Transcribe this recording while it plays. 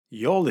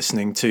You're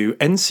listening to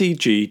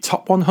NCG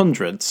Top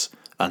 100s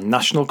and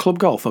National Club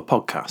Golfer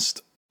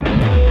podcast.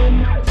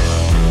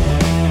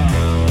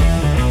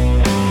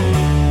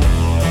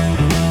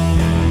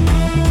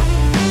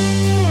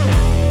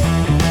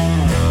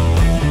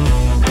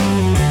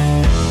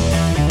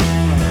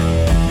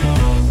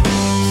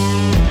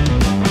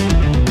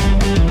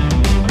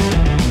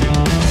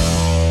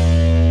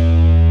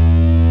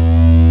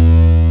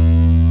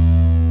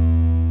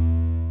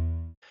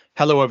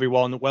 Hello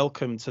everyone,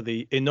 welcome to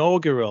the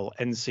inaugural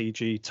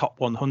NCG Top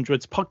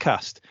 100s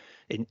podcast.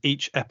 In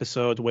each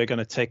episode, we're going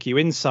to take you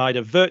inside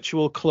a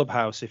virtual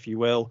clubhouse, if you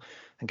will,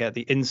 and get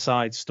the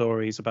inside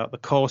stories about the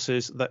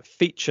courses that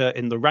feature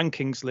in the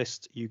rankings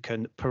list you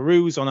can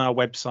peruse on our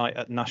website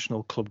at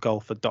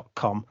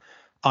nationalclubgolfer.com.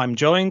 I'm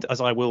joined,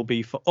 as I will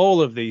be for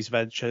all of these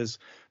ventures,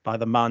 by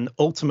the man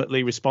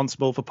ultimately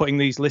responsible for putting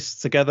these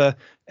lists together,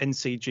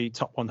 NCG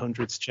Top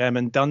 100s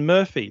chairman Dan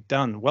Murphy.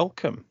 Dan,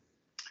 welcome.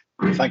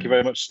 Thank you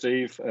very much,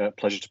 Steve.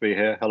 Pleasure to be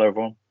here. Hello,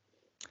 everyone.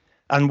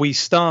 And we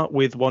start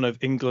with one of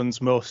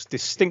England's most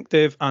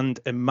distinctive and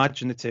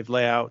imaginative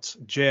layouts,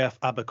 J.F.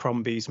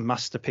 Abercrombie's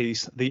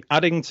masterpiece, the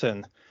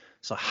Addington.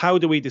 So how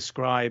do we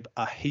describe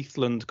a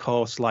heathland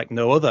course like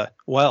no other?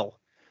 Well,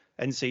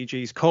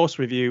 NCG's course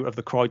review of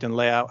the Croydon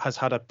layout has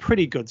had a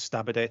pretty good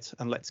stab at it,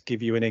 and let's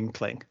give you an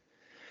inkling.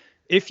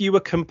 If you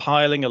were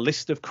compiling a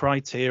list of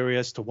criteria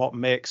as to what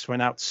makes for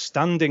an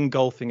outstanding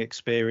golfing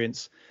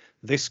experience,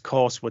 this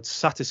course would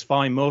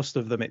satisfy most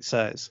of them, it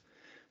says.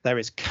 There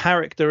is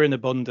character in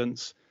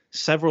abundance,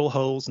 several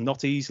holes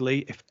not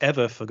easily, if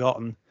ever,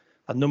 forgotten,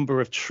 a number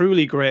of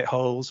truly great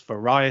holes,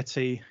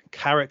 variety,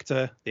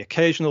 character, the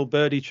occasional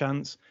birdie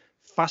chance,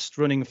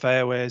 fast-running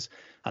fairways,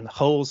 and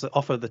holes that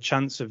offer the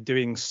chance of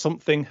doing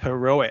something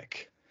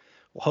heroic.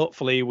 Well,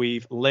 hopefully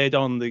we've laid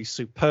on the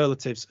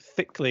superlatives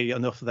thickly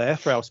enough there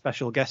for our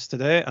special guest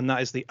today, and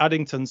that is the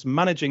Addington's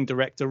Managing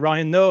Director,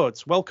 Ryan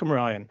Nodes. Welcome,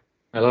 Ryan.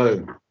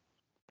 Hello.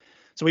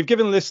 So we've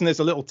given listeners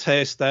a little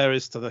taste there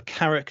as to the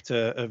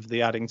character of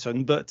the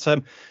Addington, but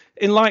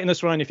enlighten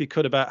us, Ryan, if you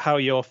could, about how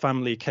your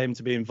family came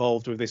to be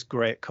involved with this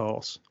great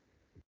course.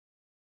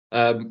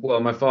 Well,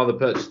 my father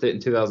purchased it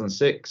in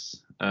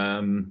 2006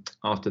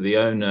 after the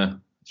owner,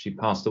 she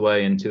passed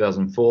away in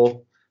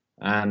 2004,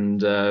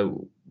 and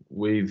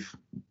we've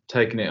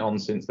taken it on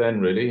since then,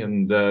 really.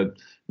 And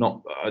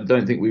I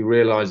don't think we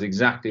realised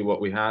exactly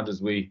what we had,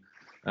 as we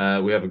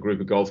have a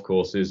group of golf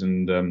courses,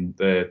 and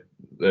they're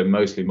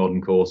mostly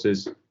modern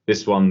courses.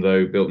 This one,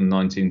 though, built in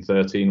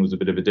 1913, was a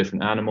bit of a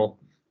different animal.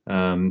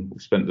 We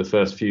spent the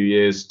first few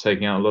years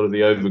taking out a lot of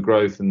the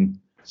overgrowth and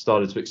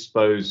started to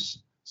expose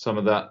some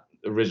of that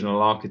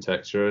original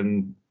architecture.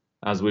 And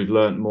as we've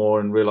learnt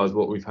more and realised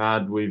what we've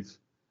had, we've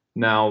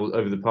now,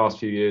 over the past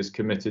few years,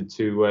 committed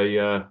to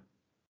a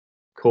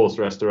course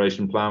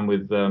restoration plan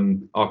with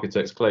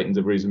architects Clayton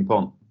de Vries and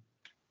Pont.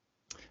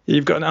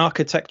 You've got an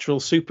architectural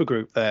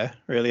supergroup there,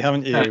 really,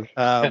 haven't you?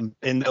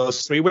 In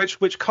those three,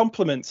 which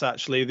complements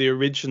actually the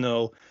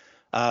original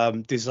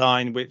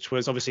design, which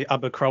was obviously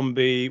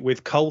Abercrombie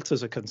with Colt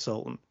as a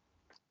consultant.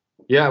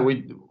 Yeah,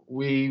 we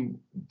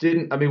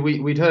didn't. I mean,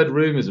 we'd heard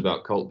rumours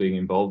about Colt being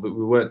involved, but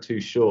we weren't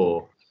too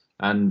sure.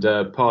 And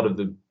part of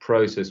the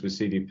process with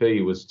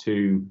CDP was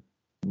to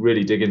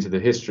really dig into the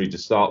history to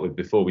start with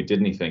before we did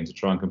anything, to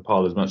try and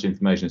compile as much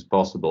information as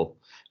possible.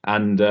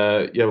 And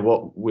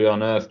what we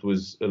unearthed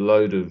was a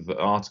load of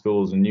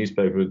articles and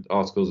newspaper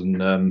articles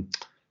and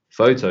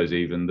photos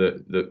even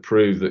that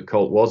prove that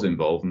Colt was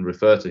involved and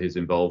refer to his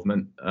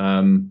involvement.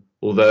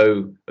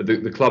 Although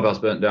the clubhouse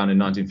burnt down in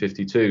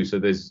 1952, so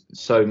there's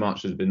so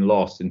much has been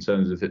lost in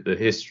terms of the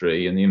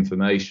history and the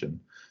information.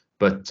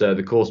 But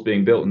the course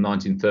being built in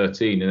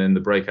 1913 and then the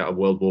breakout of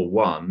World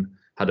War I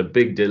had a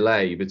big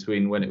delay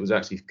between when it was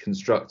actually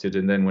constructed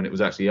and then when it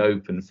was actually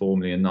opened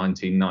formally in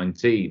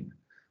 1919.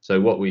 So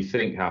what we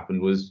think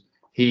happened was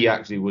he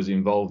actually was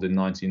involved in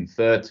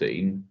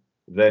 1913.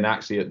 Then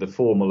actually at the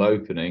formal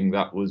opening,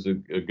 that was a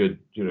good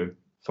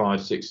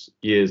 5-6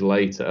 years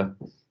later.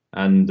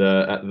 And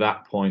at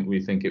that point, we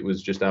think it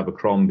was just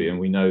Abercrombie. And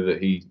we know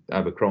that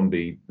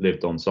Abercrombie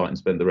lived on site and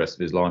spent the rest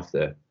of his life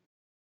there.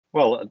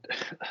 Well,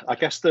 I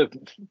guess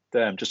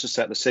just to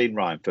set the scene,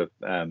 Ryan, for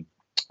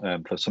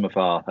some of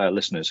our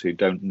listeners who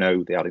don't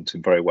know the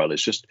Addington very well,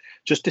 is just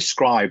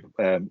describe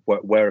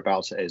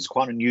whereabouts it is. It's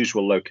quite an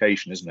unusual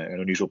location, isn't it? An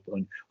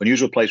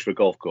unusual place for a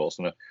golf course,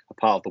 and a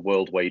part of the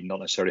world where you're not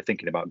necessarily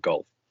thinking about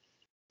golf.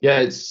 Yeah,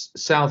 it's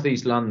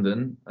southeast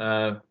London.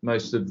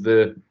 Most of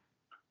the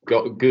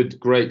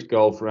great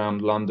golf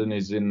around London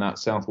is in that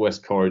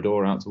southwest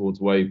corridor out towards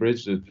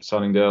Weybridge, the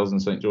Sunningdales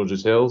and St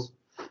George's Hills,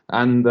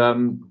 and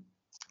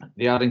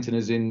the Addington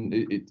is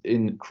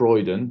in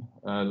Croydon,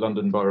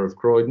 London Borough of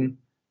Croydon.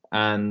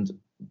 And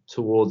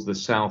towards the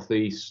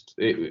southeast,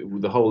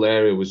 the whole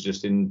area was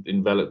just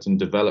enveloped in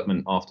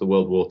development after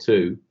World War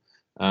II,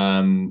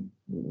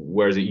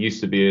 whereas it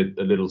used to be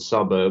a little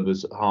suburb,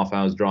 as half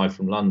hour's drive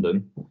from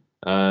London.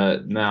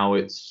 Now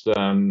it's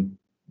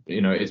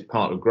it's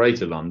part of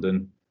Greater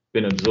London,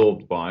 been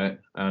absorbed by it,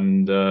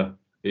 and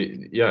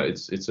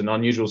it's an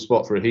unusual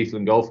spot for a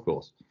heathland golf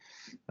course.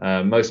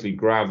 mostly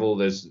gravel.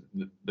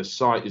 The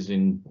site is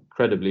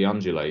incredibly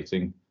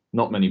undulating,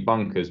 not many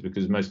bunkers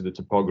because most of the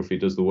topography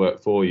does the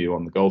work for you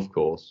on the golf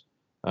course,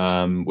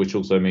 which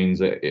also means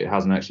that it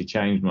hasn't actually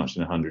changed much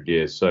in 100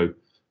 years. So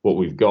what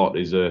we've got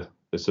is a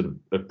sort of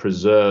a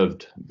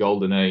preserved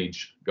golden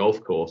age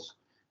golf course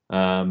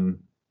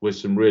with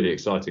some really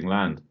exciting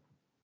land.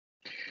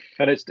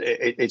 And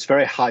it's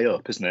very high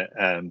up, isn't it?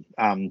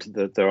 And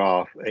there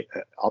are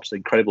absolutely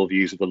incredible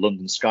views of the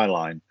London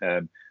skyline.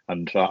 And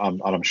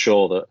I'm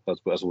sure that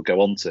as we'll go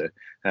on to,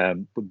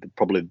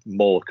 probably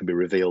more can be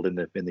revealed in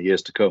the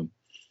years to come.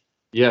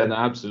 Yeah, no,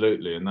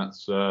 absolutely, and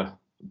that's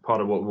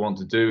part of what we want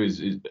to do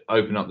is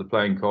open up the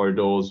playing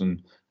corridors.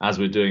 And as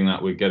we're doing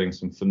that, we're getting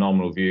some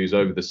phenomenal views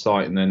over the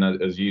site, and then,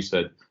 as you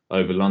said,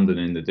 over London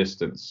in the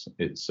distance.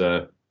 It's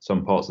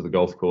some parts of the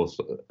golf course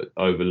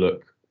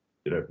overlook,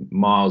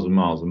 miles and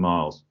miles and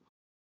miles.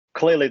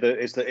 Clearly,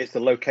 it's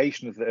the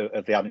location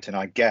of the Addington,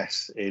 I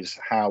guess, is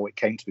how it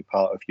came to be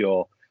part of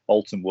your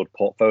Alton Wood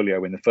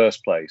portfolio in the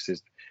first place.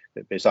 Is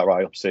that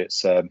right? Obviously,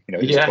 it's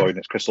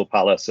it's Crystal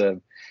Palace,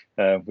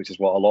 which is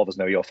what a lot of us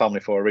know your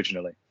family for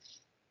originally.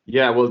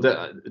 Yeah, well,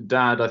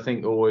 Dad, I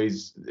think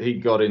he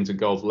got into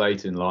golf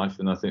late in life,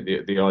 and I think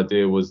the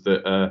idea was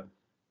that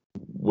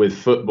with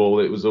football,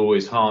 it was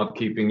always hard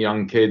keeping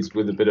young kids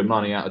with a bit of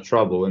money out of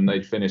trouble, and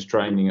they'd finish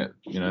training at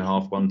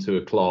 1:30, 2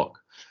 o'clock,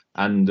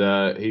 and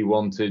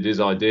his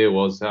idea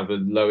was to have a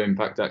low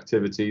impact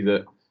activity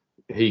that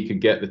he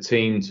could get the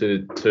team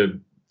to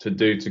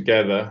do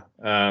together,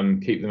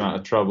 keep them out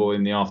of trouble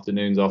in the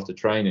afternoons after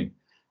training.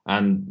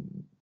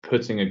 And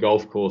putting a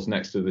golf course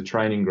next to the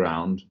training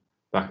ground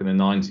back in the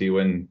 90s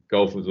when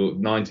golf was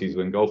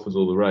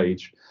all the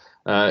rage,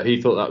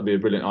 he thought that would be a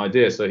brilliant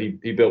idea. So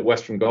he built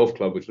Western Golf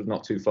Club, which was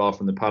not too far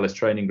from the Palace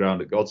training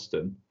ground at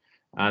Godstone.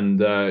 And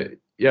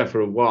for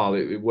a while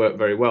it worked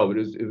very well, but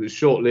it was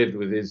short-lived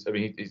with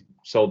he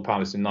sold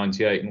Palace in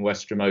 98 and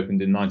Western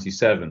opened in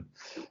 97.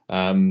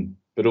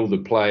 But all the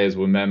players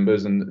were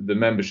members, and the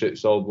membership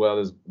sold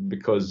well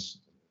because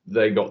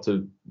they got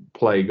to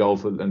play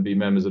golf and be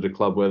members of the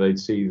club where they'd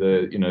see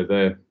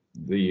their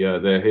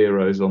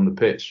heroes on the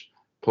pitch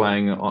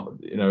playing,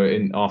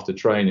 in after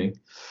training.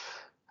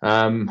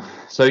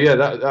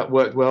 That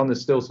worked well, and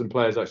there's still some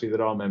players actually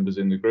that are members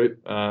in the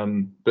group.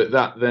 But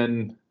that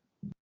then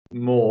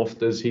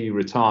morphed as he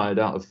retired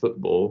out of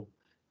football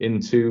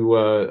into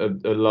a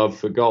love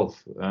for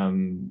golf,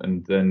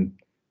 and then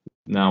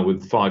now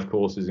with 5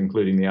 courses,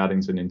 including the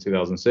Addington in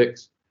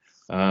 2006.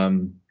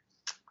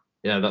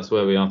 That's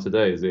where we are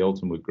today, is the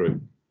Alton Wood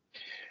Group.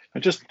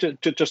 And just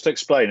to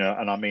explain,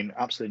 and I mean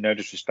absolutely no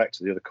disrespect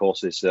to the other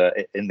courses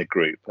in the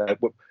group,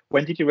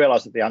 when did you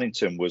realise that the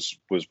Addington was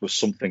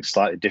something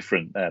slightly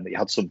different, that you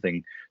had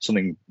something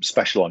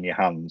special on your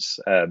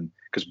hands?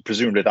 Because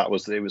presumably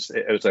it was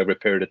over a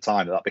period of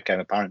time that became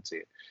apparent to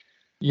you.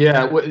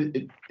 Yeah,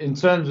 in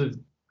terms of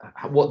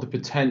what the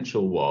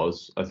potential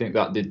was, I think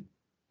that did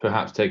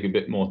perhaps take a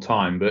bit more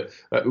time, but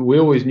we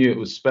always knew it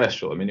was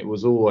special. I mean, it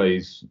was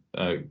always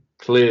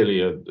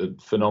clearly a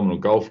phenomenal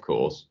golf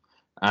course.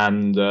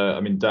 And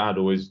Dad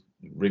always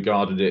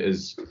regarded it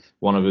as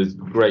one of his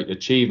great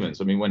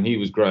achievements. I mean, when he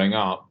was growing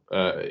up,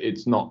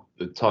 it's not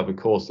the type of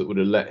course that would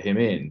have let him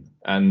in.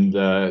 And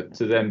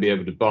to then be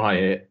able to buy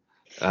it,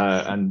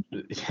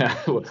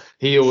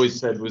 he always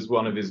said was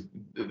one of his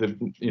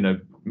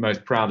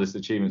most proudest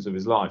achievements of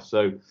his life.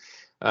 So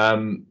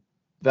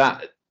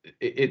that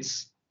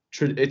it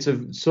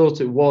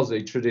was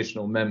a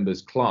traditional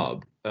members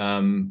club,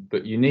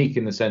 but unique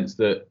in the sense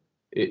that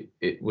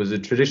it was a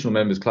traditional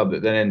members club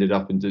that then ended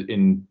up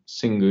in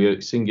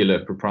singular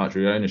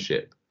proprietary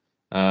ownership.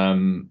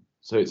 So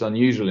it's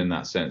unusual in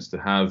that sense to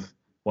have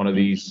one of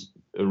these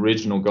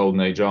original golden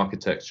age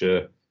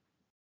architecture,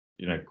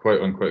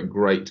 quote unquote,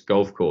 great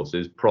golf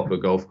courses, proper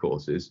golf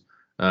courses,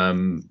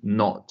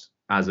 not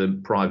as a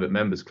private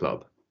members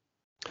club.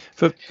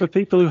 For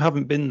people who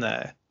haven't been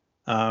there,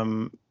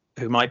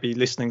 who might be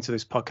listening to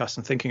this podcast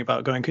and thinking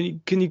about going,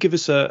 can you give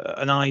us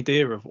an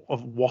idea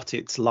of what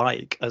it's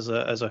like as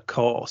a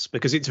course?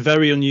 Because it's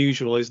very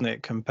unusual, isn't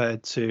it,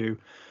 compared to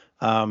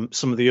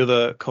some of the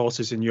other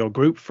courses in your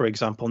group, for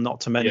example,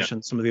 not to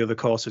mention some of the other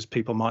courses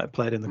people might have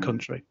played in the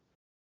country.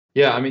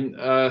 Yeah, I mean,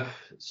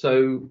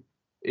 so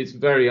it's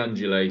very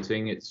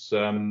undulating. It's,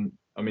 Frank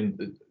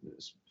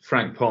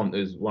Pont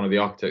is one of the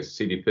architects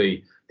of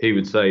CDP. He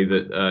would say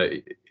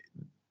that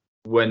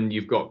when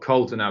you've got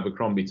Colt and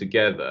Abercrombie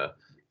together,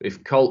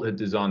 if Colt had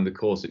designed the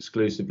course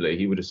exclusively,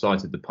 he would have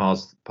cited the par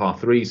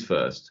threes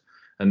first.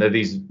 And there are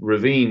these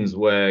ravines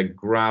where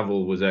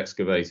gravel was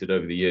excavated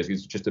over the years.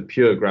 It's just a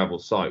pure gravel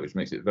site, which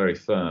makes it very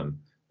firm.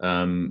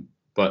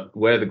 But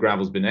where the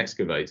gravel's been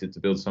excavated to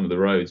build some of the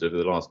roads over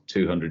the last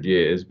 200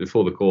 years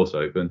before the course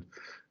opened,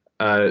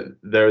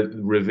 there are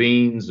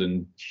ravines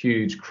and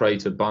huge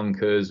crater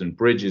bunkers and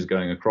bridges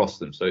going across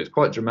them. So it's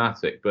quite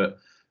dramatic. But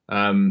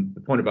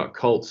the point about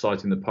Colt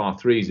citing the par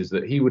threes is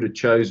that he would have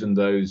chosen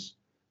those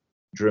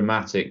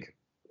dramatic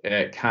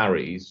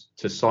carries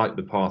to cite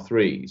the par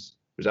threes,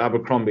 whereas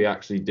Abercrombie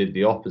actually did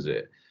the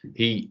opposite.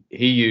 he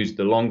used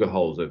the longer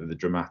holes over the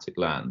dramatic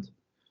land.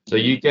 So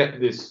you get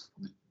this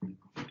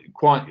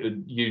quite a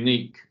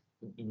unique,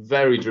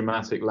 very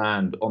dramatic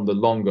land on the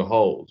longer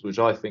holes, which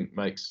I think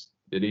makes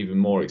it even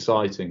more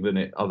exciting than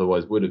it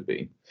otherwise would have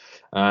been.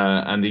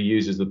 And he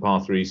uses the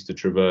par threes to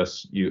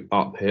traverse you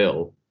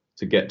uphill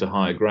to get to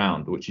higher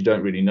ground, which you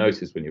don't really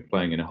notice when you're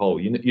playing in a hole.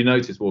 You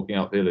notice walking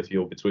uphill if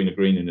you're between a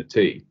green and a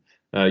tee.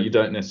 You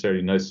don't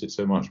necessarily notice it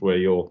so much where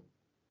you're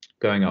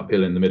going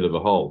uphill in the middle of a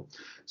hole.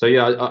 So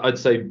yeah, I'd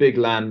say big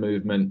land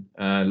movement,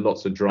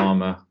 lots of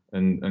drama,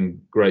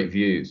 and great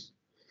views.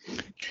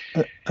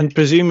 And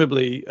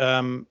presumably,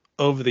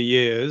 over the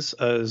years,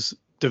 as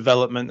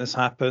development has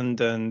happened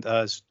and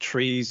as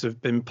trees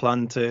have been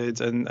planted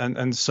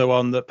and so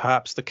on, that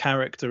perhaps the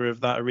character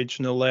of that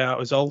original layout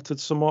has altered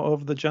somewhat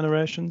over the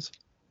generations?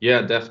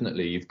 Yeah,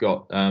 definitely. You've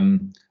got, I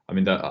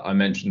mean, I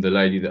mentioned the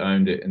lady that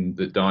owned it and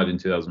that died in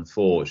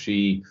 2004.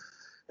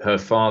 Her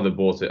father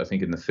bought it, I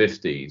think, in the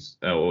 50s,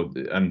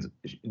 and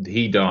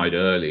he died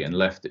early and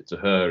left it to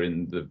her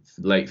in the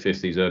late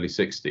 50s, early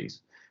 60s.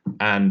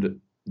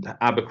 And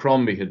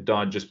Abercrombie had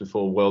died just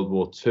before World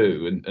War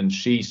II, and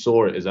she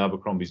saw it as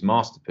Abercrombie's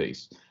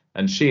masterpiece.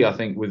 And she, I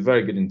think, with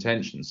very good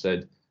intention,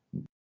 said,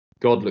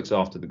 God looks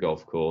after the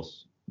golf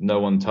course, no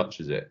one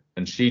touches it.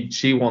 And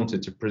she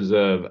wanted to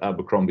preserve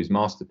Abercrombie's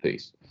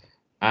masterpiece.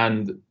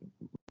 And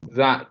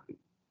that,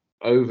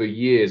 over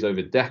years,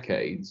 over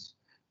decades,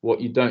 what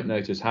you don't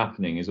notice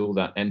happening is all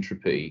that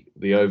entropy,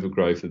 the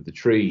overgrowth of the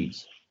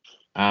trees.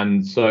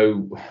 And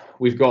so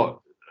we've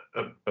got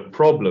a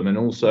problem, and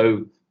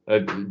also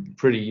a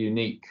pretty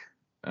unique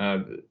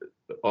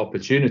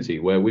opportunity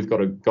where we've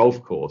got a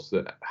golf course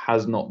that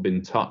has not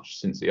been touched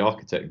since the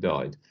architect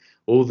died.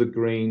 All the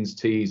greens,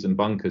 tees and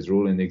bunkers are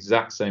all in the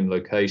exact same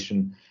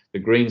location. The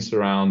green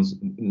surrounds,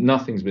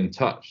 nothing's been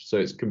touched. So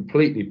it's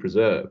completely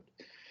preserved.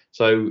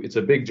 So it's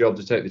a big job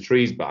to take the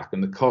trees back,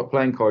 and the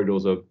playing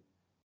corridors are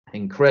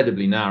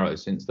incredibly narrow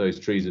since those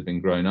trees have been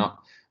grown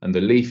up, and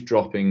the leaf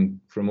dropping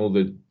from all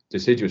the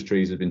deciduous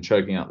trees has been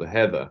choking out the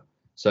heather.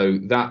 So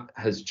that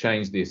has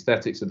changed the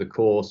aesthetics of the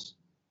course,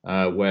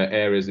 where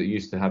areas that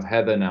used to have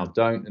heather now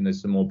don't, and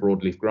there's some more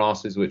broadleaf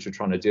grasses which we're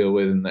trying to deal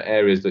with, and the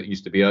areas that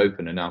used to be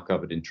open are now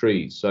covered in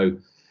trees. So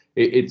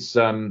it's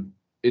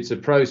a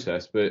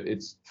process, but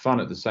it's fun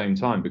at the same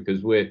time,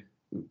 because we're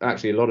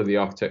actually, a lot of the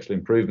architectural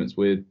improvements,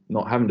 we're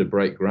not having to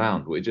break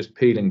ground, we're just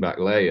peeling back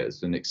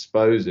layers and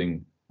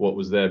exposing what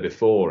was there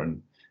before.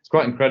 And it's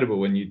quite incredible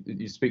when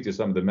you speak to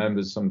some of the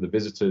members, some of the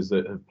visitors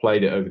that have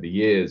played it over the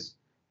years,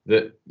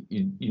 that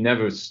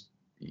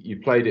you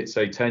played it,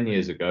 say, 10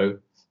 years ago,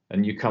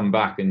 and you come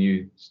back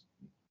and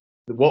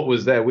what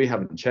was there, we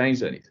haven't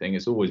changed anything,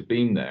 it's always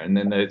been there, and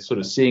then they're sort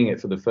of seeing it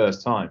for the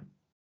first time.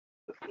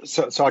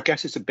 So I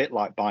guess it's a bit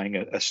like buying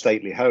a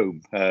stately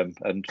home,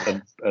 and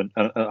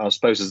I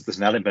suppose there's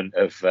an element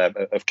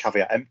of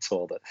caveat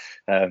emptor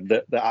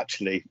that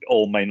actually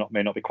all may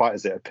not be quite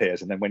as it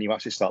appears. And then when you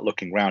actually start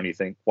looking around, you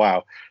think,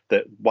 wow,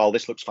 that while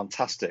this looks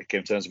fantastic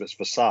in terms of its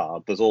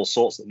facade, there's all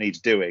sorts that needs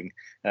doing,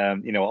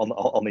 on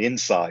the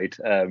inside.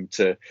 And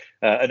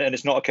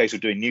it's not a case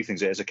of doing new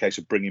things; it is a case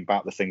of bringing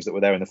back the things that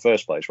were there in the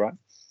first place, right?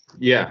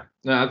 Yeah,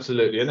 no,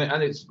 absolutely,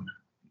 and it's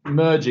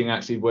merging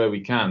actually where we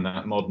can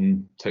that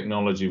modern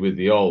technology with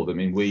the old. I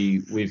mean,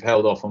 we've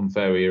held off on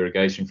fairway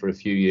irrigation for a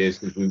few years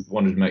because we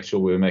wanted to make sure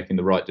we were making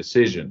the right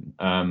decision.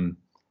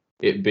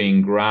 It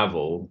being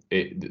gravel,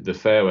 the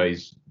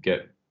fairways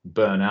get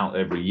burn out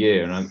every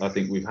year, and I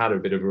think we've had a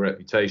bit of a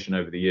reputation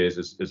over the years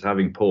as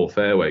having poor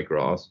fairway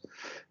grass,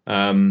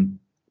 and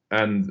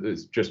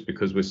it's just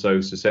because we're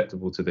so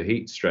susceptible to the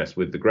heat stress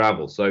with the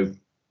gravel. So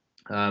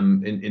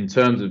in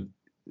terms of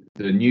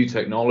the new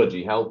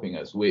technology helping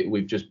us,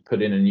 we've just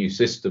put in a new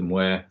system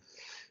where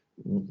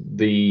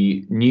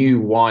the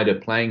new wider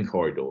playing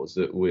corridors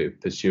that we're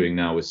pursuing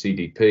now with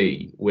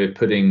CDP, we're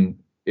putting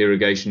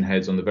irrigation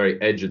heads on the very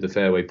edge of the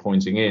fairway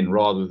pointing in,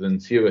 rather than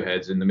fewer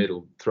heads in the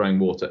middle throwing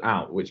water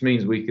out, which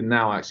means we can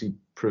now actually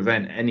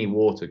prevent any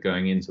water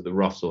going into the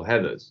roughs or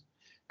heathers.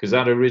 Because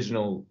that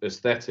original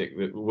aesthetic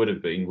that would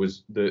have been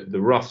was the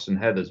roughs and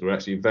heathers were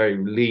actually very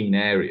lean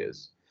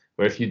areas,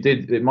 where if you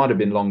did, it might have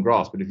been long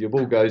grass, but if your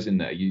ball goes in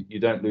there, you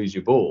don't lose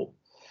your ball.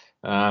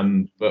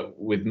 But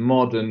with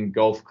modern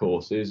golf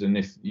courses, and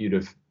if you'd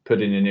have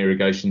put in an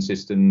irrigation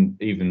system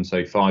even,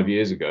 say, 5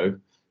 years ago,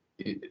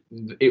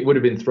 it would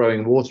have been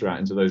throwing water out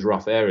into those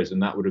rough areas,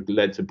 and that would have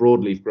led to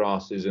broadleaf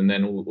grasses and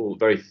then all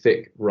very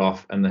thick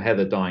rough and the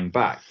heather dying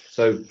back.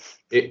 So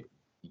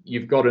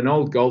you've got an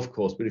old golf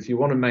course, but if you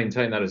want to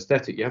maintain that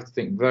aesthetic, you have to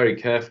think very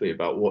carefully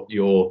about what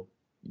you're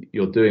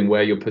doing,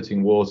 where you're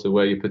putting water,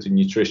 where you're putting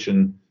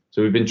nutrition.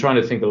 So we've been trying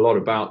to think a lot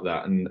about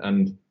that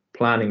and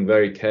planning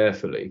very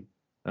carefully.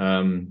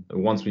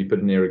 Once we put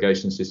an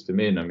irrigation system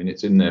in, I mean,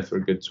 it's in there for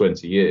a good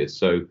 20 years.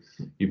 So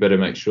you better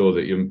make sure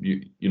that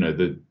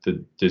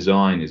the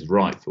design is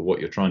right for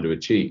what you're trying to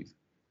achieve.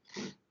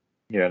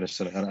 Yeah,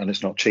 and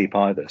it's not cheap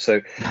either.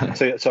 So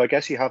I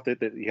guess you have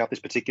this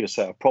particular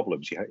set of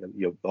problems.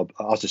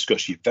 As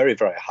discussed, you're very,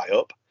 very high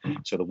up,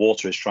 so the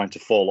water is trying to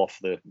fall off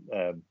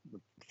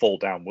fall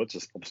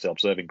downwards, obviously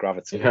observing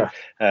gravity. Yeah.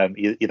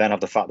 You then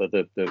have the fact that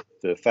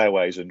the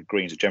fairways and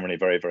greens are generally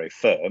very, very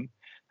firm.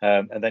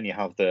 And then you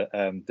have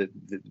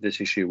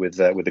this issue with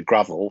the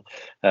gravel,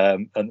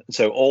 and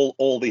so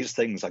all these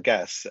things, I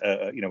guess,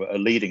 are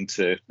leading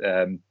to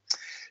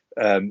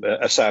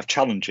a set of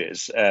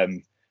challenges.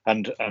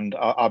 And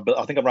I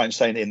think I'm right in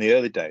saying in the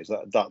early days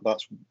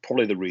that's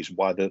probably the reason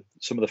why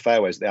some of the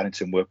fairways at the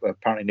Addington were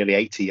apparently nearly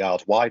 80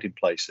 yards wide in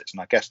places, and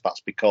I guess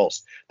that's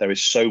because there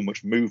is so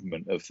much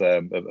movement of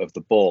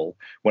the ball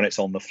when it's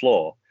on the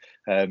floor.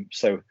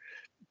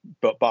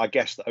 But I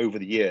guess that over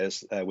the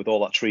years, with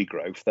all that tree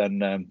growth, then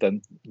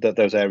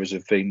those areas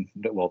have been,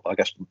 well, I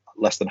guess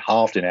less than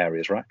halved in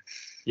areas, right?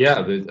 Yeah,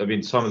 I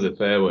mean, some of the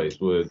fairways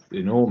were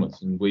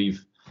enormous, and the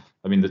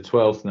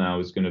 12th now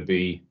is going to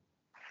be,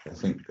 I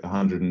think,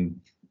 100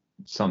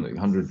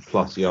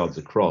 plus yards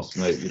across.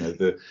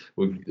 And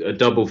a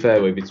double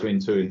fairway between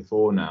 2 and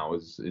 4 now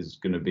is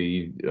going to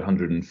be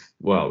 100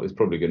 it's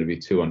probably going to be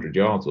 200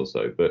 yards or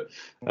so. But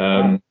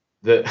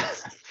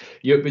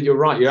you're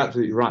right. You're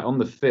absolutely right. On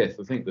the 5th,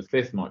 I think the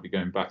 5th might be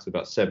going back to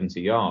about 70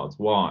 yards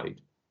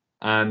wide.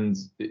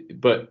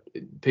 But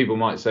people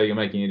might say you're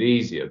making it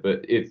easier.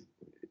 But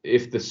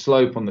if the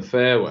slope on the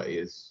fairway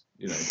is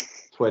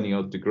 20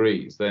 odd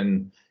degrees,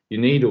 then you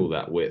need all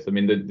that width. I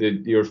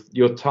mean,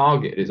 your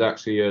target is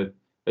actually a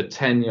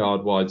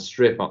 10-yard wide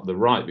strip up the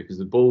right, because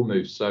the ball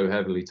moves so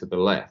heavily to the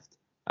left,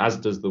 as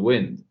does the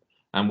wind.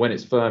 And when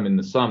it's firm in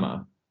the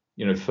summer,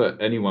 for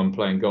anyone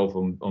playing golf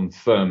on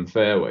firm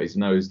fairways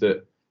knows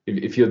that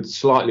if you're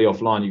slightly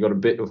offline, you've got a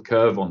bit of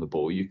curve on the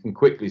ball, you can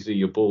quickly see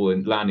your ball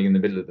landing in the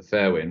middle of the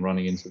fairway and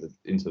running into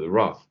the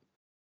rough.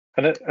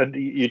 And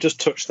you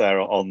just touched there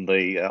on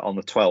the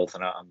 12th,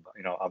 and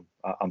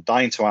I'm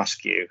dying to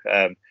ask you,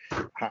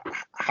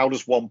 how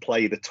does one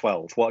play the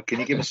 12th? What can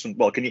you give us some?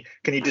 Well, can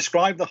you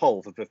describe the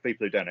hole for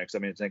people who don't know? Because I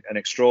mean, it's an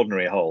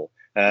extraordinary hole,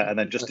 and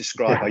then just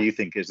describe how you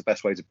think is the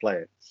best way to play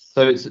it.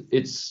 So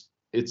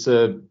it's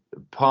a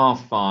par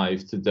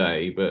 5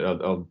 today, but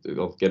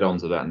I'll get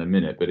onto that in a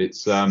minute. But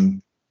it's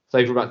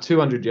say for about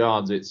 200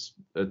 yards, it's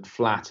a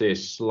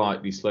flattish,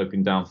 slightly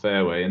sloping down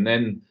fairway, and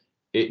then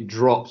it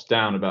drops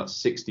down about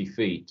 60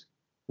 feet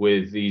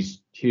with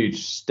these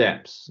huge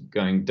steps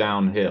going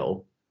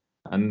downhill,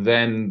 and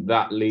then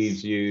that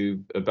leaves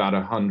you about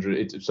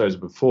 100. So it's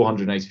about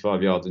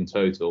 485 yards in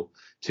total.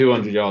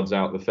 200 yards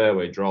out, the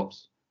fairway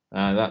drops.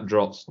 That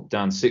drops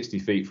down 60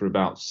 feet for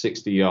about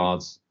 60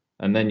 yards,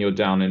 and then you're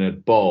down in a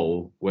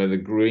bowl where the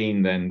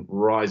green then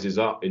rises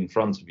up in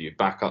front of you,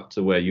 back up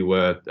to where you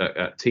were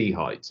at tee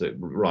height. So it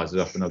rises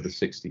up another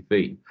 60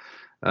 feet.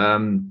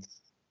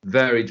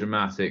 Very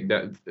dramatic.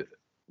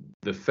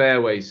 The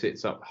fairway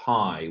sits up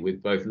high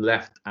with both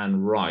left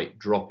and right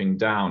dropping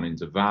down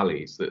into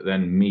valleys that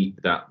then meet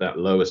that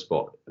lower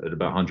spot at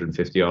about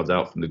 150 yards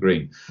out from the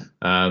green.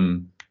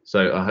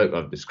 So I hope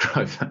I've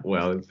described that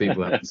well, if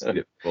people haven't seen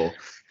it before.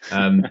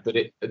 But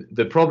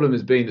the problem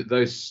has been that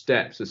those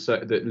steps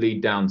that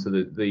lead down to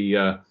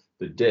the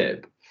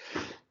dip,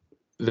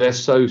 they're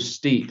so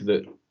steep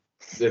that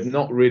they've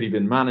not really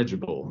been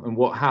manageable. And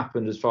what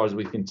happened, as far as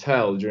we can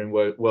tell, during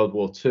World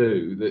War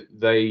II, that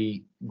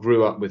they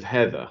grew up with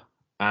heather.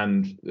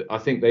 And I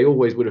think they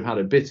always would have had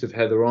a bit of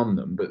heather on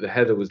them, but the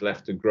heather was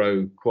left to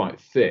grow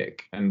quite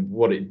thick. And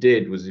what it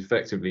did was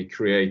effectively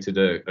created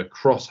a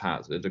cross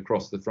hazard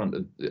across the front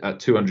at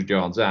 200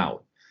 yards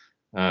out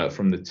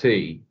from the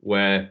tee,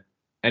 where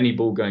any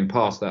ball going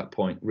past that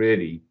point,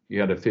 really,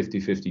 you had a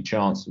 50-50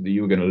 chance that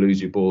you were going to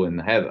lose your ball in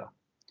the heather.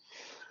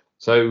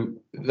 So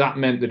that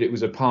meant that it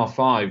was a par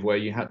 5 where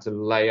you had to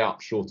lay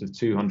up short of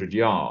 200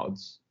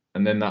 yards,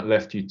 and then that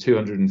left you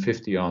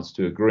 250 yards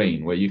to a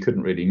green where you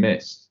couldn't really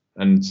miss.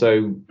 And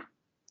so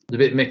the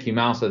bit Mickey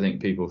Mouse, I think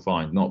people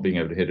find, not being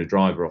able to hit a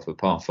driver off a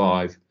par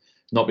 5,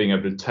 not being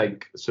able to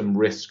take some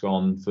risk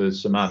on for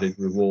some added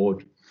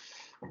reward.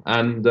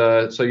 And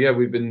so, yeah,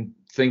 we've been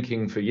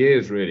thinking for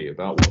years really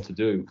about what to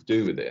do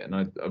with it. And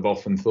I've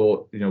often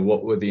thought,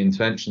 what were the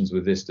intentions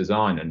with this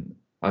design? And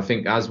I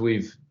think as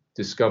we've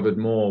discovered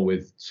more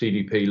with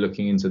CDP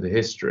looking into the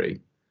history,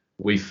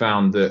 we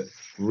found that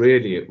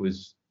really it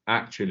was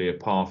actually a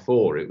par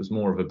 4. It was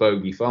more of a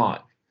bogey 5.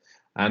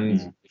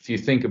 And if you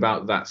think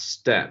about that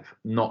step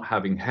not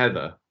having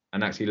heather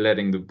and actually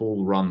letting the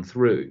ball run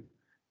through,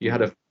 you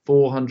had a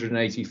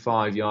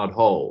 485 yard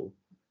hole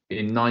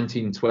in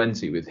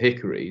 1920 with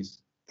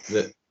hickories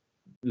that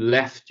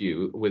left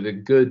you with a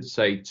good,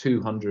 say,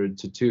 200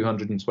 to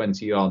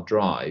 220 yard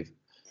drive.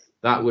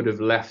 That would have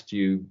left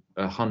you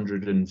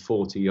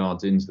 140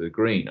 yards into the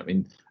green. I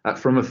mean,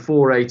 from a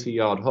 480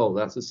 yard hole,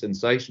 that's a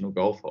sensational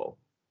golf hole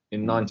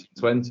in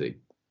 1920.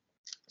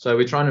 So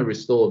we're trying to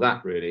restore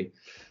that, really.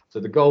 So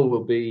the goal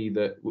will be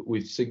that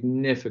we've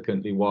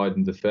significantly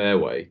widened the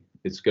fairway.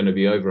 It's going to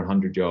be over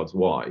 100 yards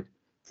wide.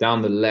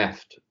 Down the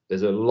left,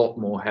 there's a lot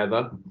more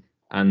heather,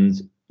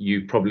 and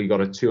you probably got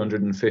a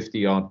 250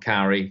 yard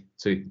carry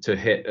to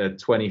hit a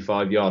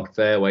 25 yard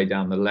fairway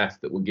down the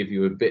left that will give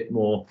you a bit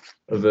more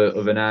of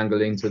an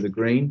angle into the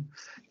green.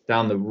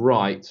 Down the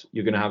right,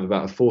 you're going to have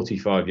about a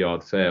 45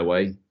 yard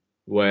fairway,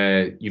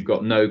 where you've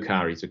got no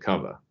carry to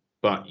cover,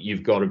 but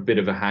you've got a bit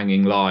of a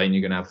hanging line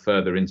you're going to have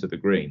further into the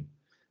green.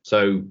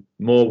 So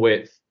more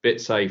width,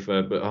 bit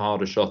safer, but a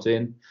harder shot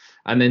in.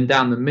 And then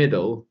down the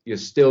middle, you're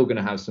still going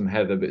to have some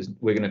heather, but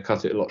we're going to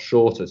cut it a lot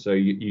shorter. So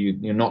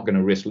you're not going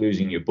to risk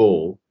losing your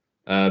ball,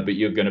 but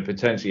you're going to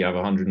potentially have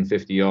a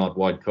 150-yard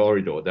wide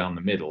corridor down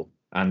the middle.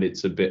 And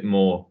it's a bit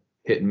more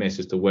hit and miss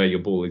as to where your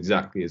ball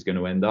exactly is going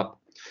to end up.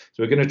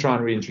 So we're going to try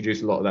and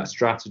reintroduce a lot of that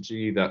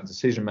strategy, that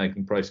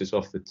decision-making process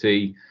off the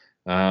tee.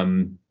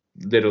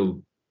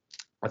 Little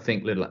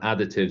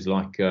additives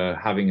like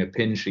having a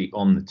pin sheet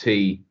on the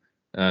tee,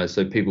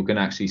 so people can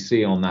actually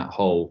see on that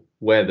hole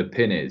where the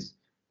pin is.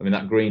 I mean,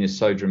 that green is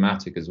so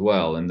dramatic as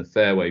well, and the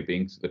fairway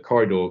being the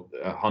corridor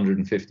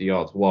 150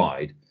 yards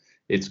wide,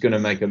 it's going to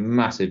make a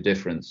massive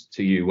difference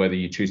to you whether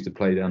you choose to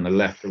play down the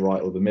left, the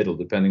right, or the middle,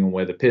 depending on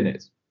where the pin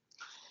is.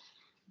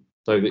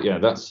 So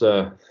that's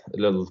a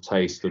little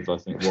taste of, I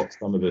think, what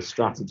some of the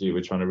strategy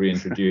we're trying to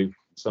reintroduce,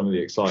 some of the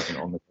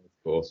excitement on the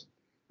course.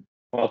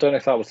 Well, I don't know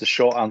if that was the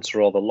short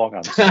answer or the long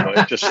answer,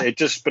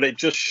 but it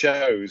just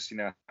shows,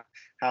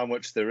 how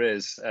much there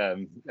is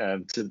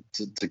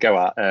to go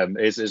at.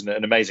 Is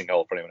an amazing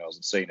hole for anyone who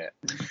hasn't seen it.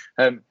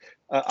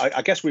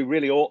 I guess we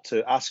really ought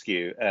to ask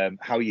you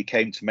how you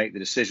came to make the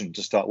decision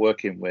to start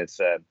working with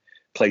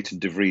Clayton,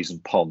 De Vries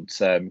and Pont.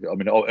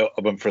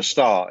 For a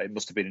start, it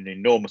must have been an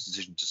enormous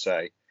decision to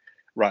say,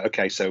 right,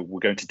 okay, so we're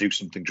going to do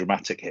something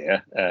dramatic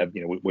here.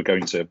 We're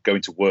going to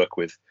work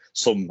with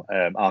some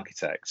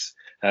architects.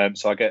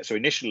 So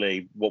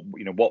initially,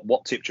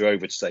 what tipped you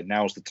over to say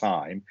now's the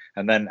time,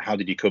 and then how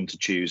did you come to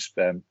choose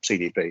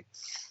CDP?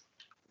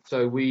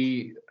 So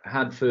we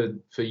had for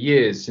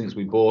years since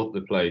we bought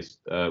the place,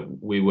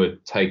 we were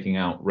taking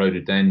out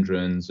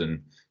rhododendrons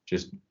and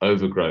just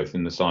overgrowth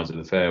in the sides of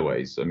the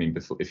fairways. I mean,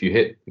 if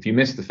you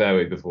missed the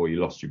fairway before,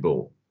 you lost your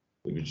ball.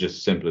 It was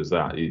just simple as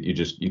that.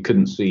 You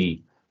couldn't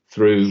see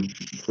through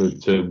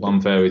to one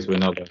fairway to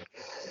another.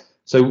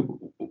 So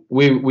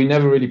we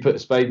never really put a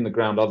spade in the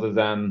ground other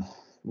than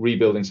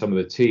rebuilding some of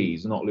the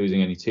tees, not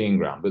losing any teeing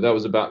ground. But that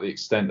was about the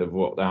extent of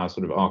what our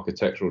sort of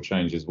architectural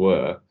changes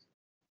were.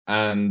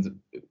 And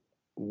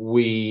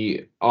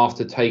we,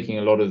 after taking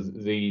a lot of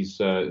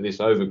this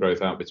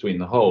overgrowth out between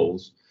the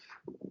holes,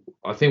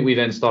 I think we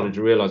then started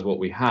to realize what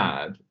we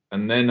had.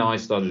 And then I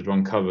started to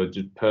uncover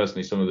just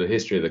personally some of the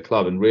history of the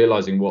club and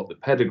realizing what the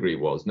pedigree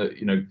was.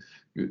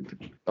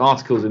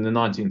 Articles in the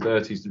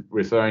 1930s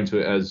referring to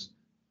it as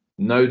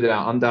no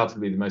doubt,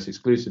 undoubtedly the most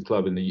exclusive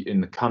club in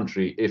the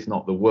country, if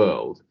not the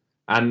world.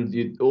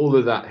 And all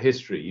of that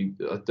history,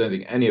 I don't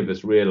think any of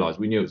us realized.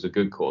 We knew it was a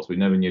good course. We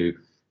never knew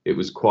it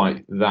was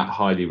quite that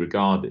highly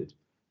regarded.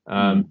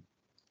 And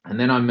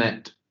then I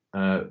met,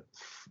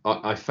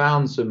 I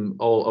found some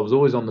old, I was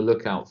always on the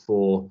lookout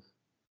for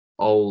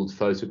old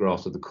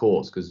photographs of the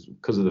course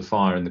because of the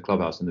fire in the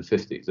clubhouse in the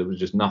 50s. There was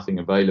just nothing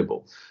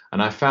available,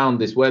 and I found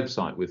this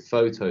website with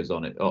photos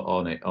on it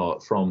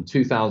from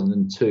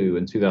 2002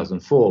 and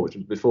 2004, which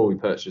was before we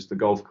purchased the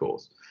golf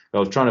course. I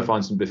was trying to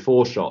find some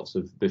before shots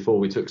of before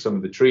we took some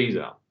of the trees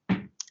out,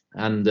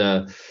 and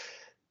I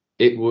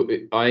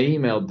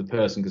emailed the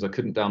person because I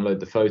couldn't download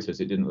the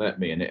photos. It didn't let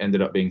me, and it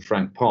ended up being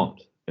Frank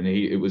Pont, and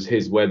it was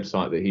his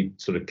website that he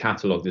sort of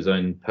catalogued his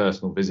own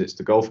personal visits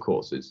to golf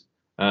courses.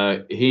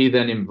 He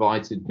then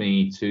invited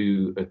me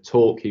to a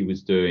talk he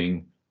was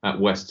doing at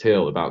West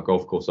Hill about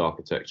golf course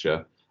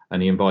architecture,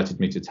 and he invited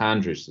me to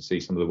Tandridge to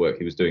see some of the work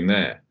he was doing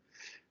there.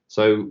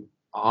 So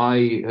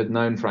I had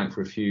known Frank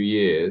for a few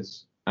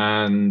years,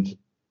 and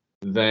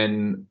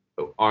then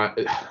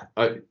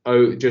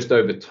just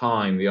over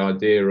time, the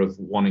idea of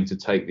wanting to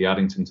take the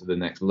Addington to the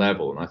next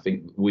level, and I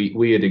think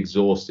we had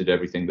exhausted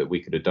everything that we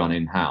could have done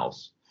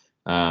in-house,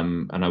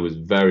 and I was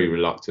very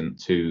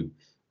reluctant to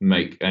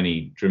make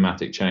any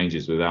dramatic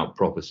changes without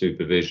proper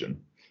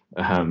supervision.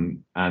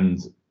 And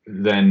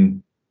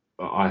then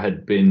I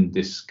had been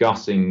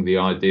discussing the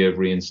idea of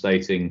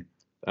reinstating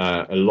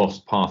a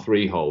lost par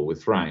 3 hole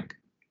with Frank.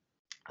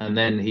 And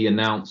then he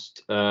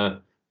announced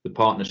the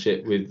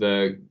partnership with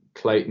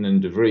Clayton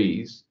and De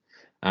Vries.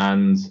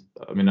 And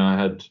I mean, I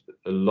had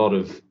a lot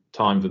of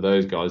time for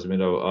those guys. I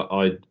mean,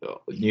 I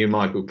knew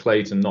Michael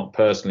Clayton, not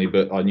personally,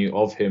 but I knew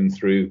of him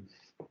through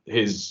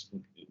his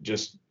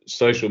just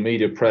social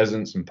media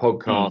presence and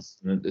podcasts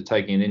and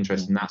taking an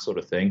interest in that sort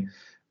of thing.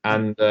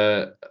 And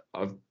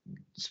I've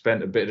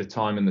spent a bit of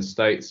time in the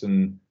States,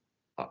 and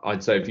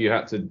I'd say if you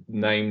had to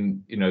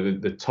name,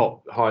 the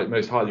top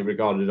most highly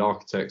regarded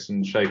architects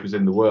and shapers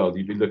in the world,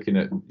 you'd be looking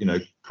at,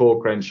 Core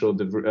Crenshaw,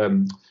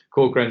 Tom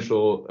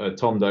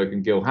Doak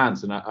and Gil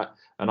Hansen.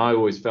 And I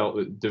always felt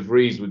that De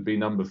Vries would be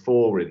number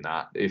 4 in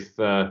that, if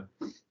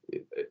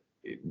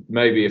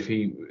maybe if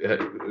he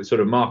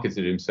sort of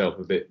marketed himself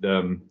a bit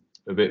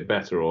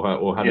better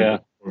or had a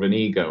bit more of an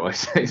ego. I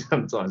say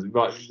sometimes,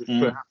 but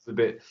perhaps a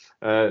bit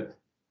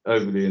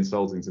overly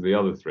insulting to the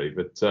other 3.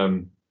 But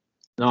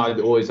no, I'd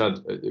always had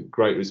a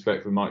great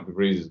respect for Mike De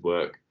Vries'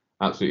 work.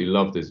 Absolutely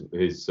loved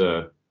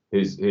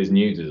his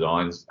new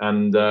designs.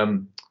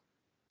 And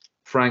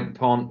Frank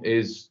Pont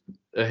is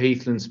a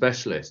Heathland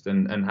specialist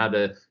and had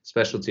a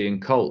specialty in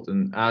colt.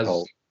 And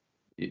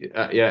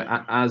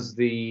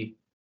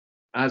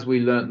as we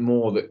learnt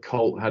more that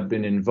colt had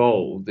been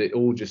involved, it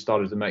all just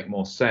started to make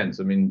more sense.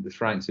 I mean,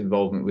 Frank's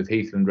involvement with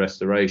Heathland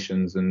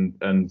restorations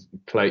and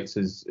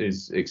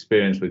Clates'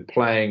 experience with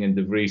playing and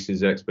De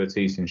Vries's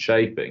expertise in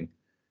shaping,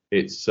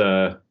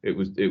 it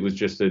was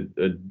just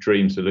a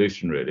dream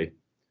solution, really.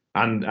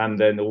 And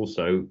then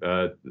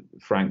also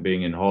Frank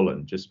being in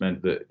Holland just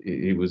meant that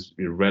he was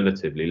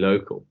relatively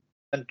local.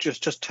 And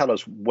just tell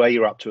us where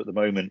you're up to at the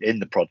moment in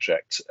the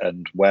project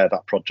and where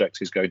that project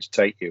is going to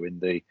take you in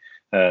the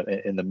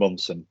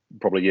months and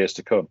probably years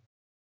to come.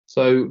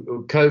 So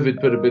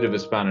COVID put a bit of a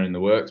spanner in the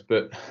works,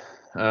 but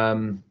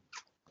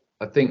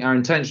I think our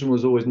intention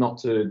was always not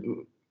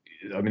to.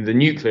 I mean, the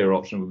nuclear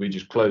option would be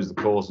just close the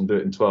course and do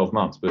it in 12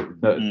 months, but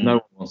no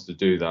one wants to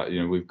do that.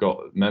 We've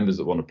got members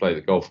that want to play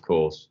the golf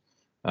course.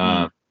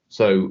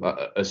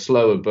 So a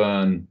slower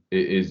burn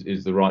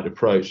is the right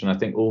approach. And I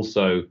think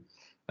also,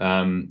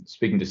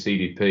 speaking to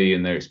CDP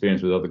and their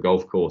experience with other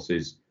golf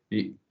courses,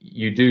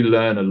 you do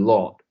learn a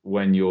lot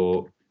when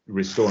you're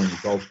restoring the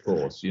golf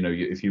course.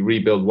 If you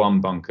rebuild one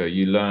bunker,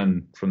 you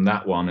learn from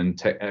that one,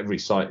 and every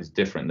site is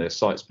different. There's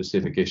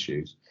site-specific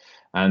issues,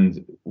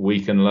 and we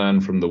can learn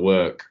from the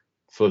work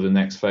for the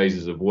next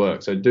phases of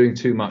work. So doing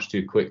too much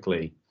too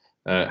quickly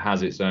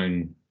has its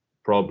own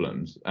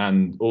problems,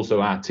 and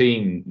also our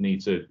team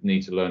need to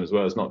learn as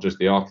well. It's not just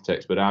the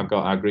architects, but our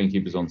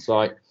greenkeepers on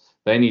site.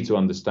 They need to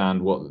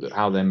understand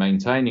how they're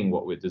maintaining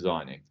what we're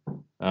designing.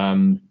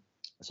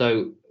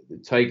 So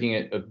taking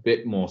it a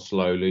bit more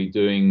slowly,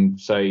 doing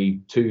say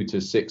 2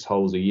 to 6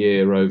 holes a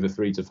year over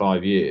 3 to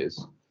 5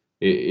 years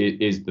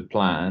is the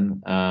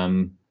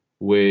plan.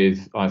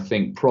 With, I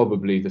think,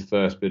 probably the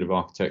first bit of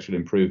architectural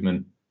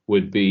improvement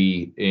would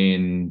be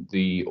in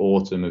the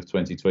autumn of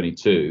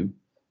 2022.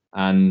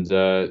 And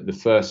the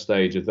first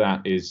stage of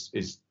that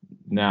is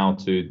now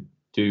to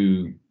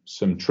do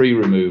some tree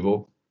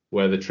removal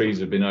where the trees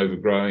have been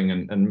overgrowing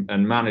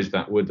and manage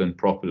that woodland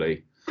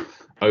properly,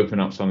 open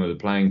up some of the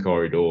playing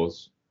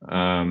corridors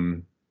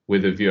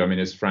with a view. I mean,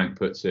 as Frank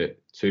puts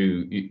it,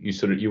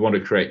 you want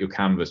to create your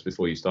canvas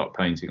before you start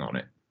painting on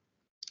it.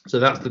 So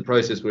that's the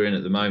process we're in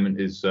at the moment,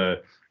 is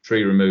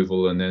tree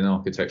removal and then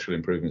architectural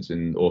improvements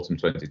in autumn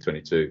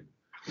 2022.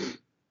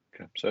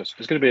 Okay. So it's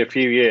going to be a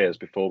few years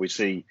before we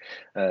see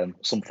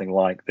something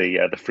like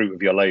the fruit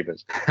of your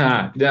labours.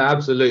 Yeah,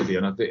 absolutely.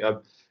 And I think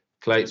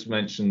Clates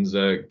mentions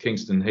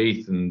Kingston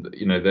Heath, and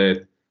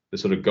they're the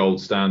sort of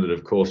gold standard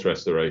of course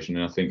restoration.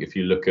 And I think if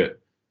you look at,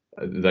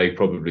 they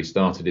probably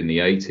started in the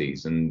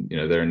 80s, and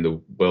they're in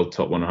the world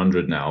top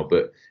 100 now.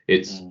 But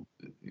it's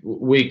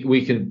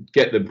we can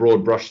get the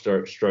broad brush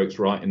strokes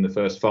right in the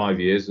first 5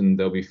 years, and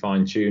there'll be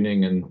fine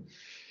tuning. And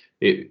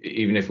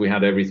even if we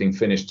had everything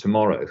finished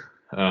tomorrow,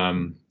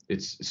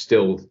 it's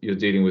still, you're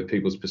dealing with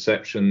people's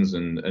perceptions,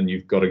 and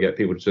you've got to get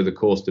people to the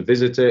course to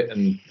visit it,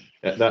 and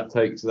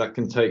that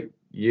can take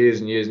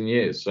years and years and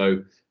years.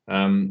 So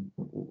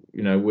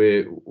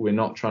we're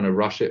not trying to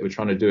rush it. We're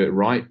trying to do it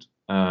right.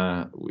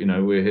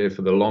 We're here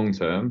for the long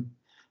term.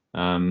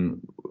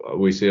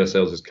 We see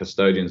ourselves as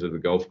custodians of the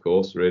golf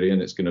course, really,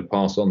 and it's going to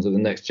pass on to the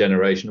next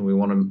generation. We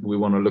want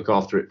to look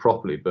after it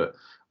properly, but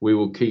we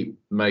will keep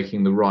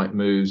making the right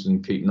moves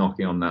and keep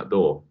knocking on that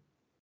door.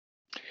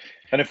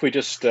 And if we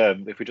just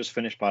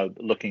finish by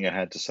looking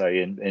ahead to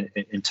say in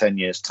 10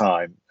 years'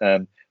 time,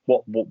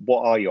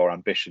 what are your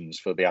ambitions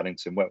for the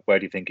Addington? Where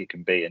do you think it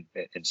can be in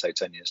say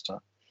 10 years'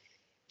 time?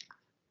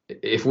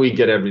 If we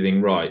get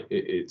everything right,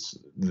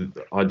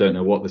 I don't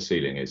know what the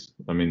ceiling is.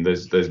 I mean,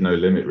 there's no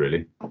limit,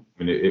 really. I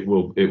mean, it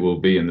will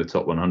be in the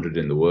top 100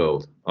 in the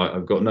world.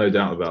 I've got no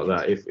doubt about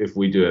that if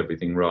we do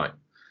everything right.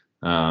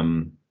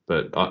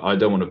 But I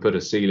don't want to put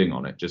a ceiling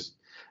on it.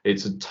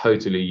 It's a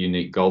totally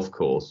unique golf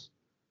course,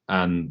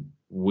 and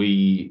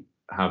we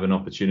have an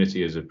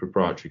opportunity as a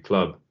proprietary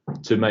club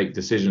to make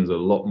decisions a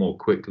lot more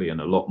quickly and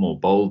a lot more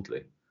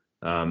boldly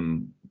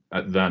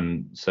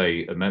than,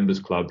 say, a members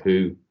club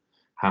who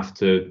have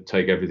to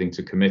take everything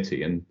to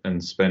committee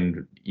and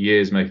spend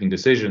years making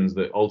decisions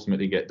that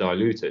ultimately get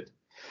diluted.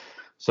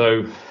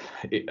 So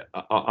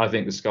I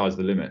think the sky's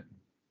the limit.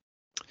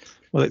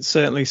 Well, it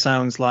certainly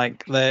sounds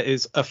like there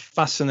is a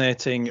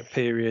fascinating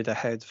period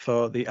ahead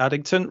for the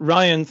Addington.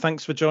 Ryan,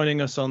 thanks for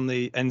joining us on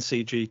the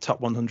NCG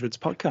Top 100s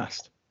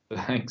podcast.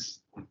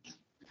 Thanks.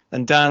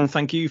 And Dan,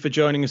 thank you for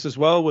joining us as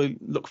well. We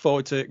look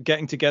forward to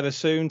getting together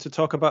soon to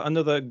talk about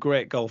another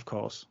great golf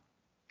course.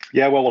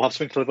 Yeah, well, we'll have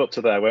something to live up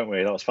to there, won't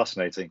we? That was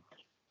fascinating.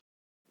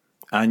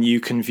 And you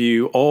can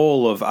view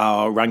all of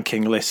our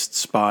ranking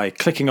lists by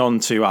clicking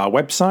onto our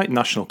website,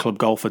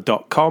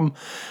 nationalclubgolfer.com,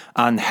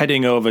 and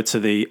heading over to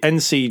the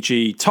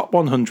NCG Top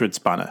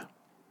 100s banner.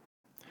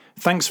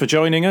 Thanks for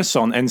joining us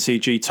on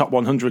NCG Top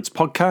 100s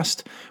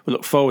podcast. We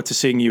look forward to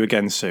seeing you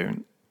again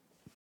soon.